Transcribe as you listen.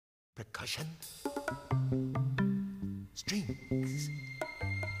percussion, strings,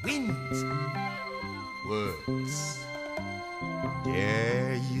 winds, words.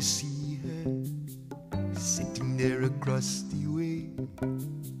 There you see her, sitting there across the way.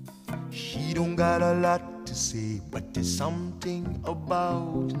 She don't got a lot to say, but there's something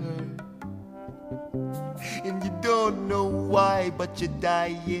about her. And you don't know why, but you're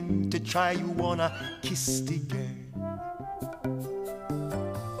dying to try. You wanna kiss the girl.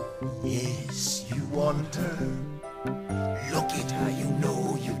 Yes, you want her. Look at her, you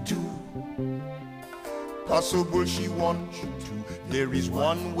know you do. Possible she wants you to. There is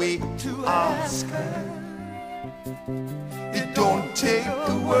one way to ask her. It don't take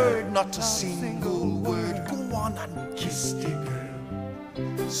a word, not a single word. Go on and kiss the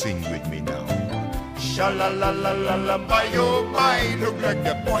girl. Sing with me now. Sha-la-la-la-la-la, by your mind. Look like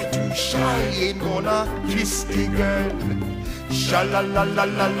the boy too shy, ain't gonna kiss the girl.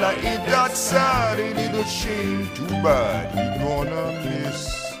 Sha-la-la-la-la-la, ain't that sad, ain't it a shame? Too bad, he gonna miss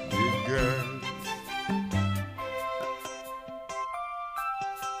the girl.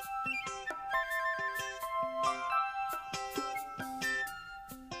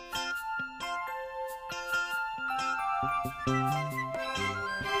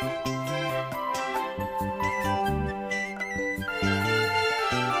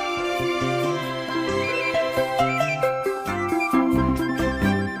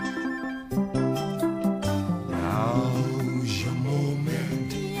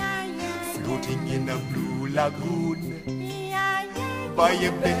 In a blue lagoon, but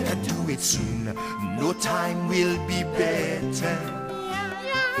you better do it soon. No time will be better.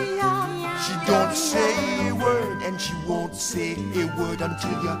 She don't say a word, and she won't say a word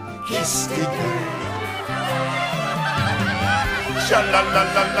until you kiss the girl.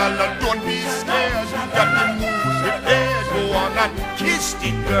 Sha-la-la-la-la-la, don't be scared. You got to move prepared. Go on and kiss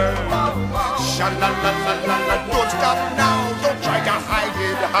the girl. Sha-la-la-la-la-la, don't stop now. Don't try to hide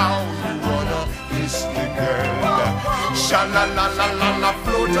it how you wanna kiss the girl. Sha-la-la-la-la-la,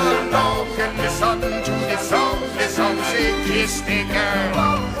 float along and listen to the song. The song say kiss the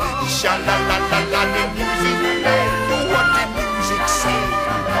girl. Sha-la-la-la-la, the music play. Do what the music say.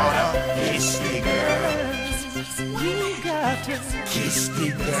 You gotta kiss the girl. You gotta kiss the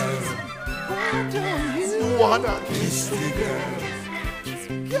girl. You wanna kiss the girl.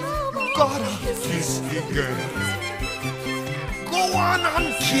 You gotta kiss the girl. Go on and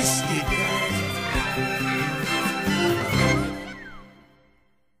kiss the girl.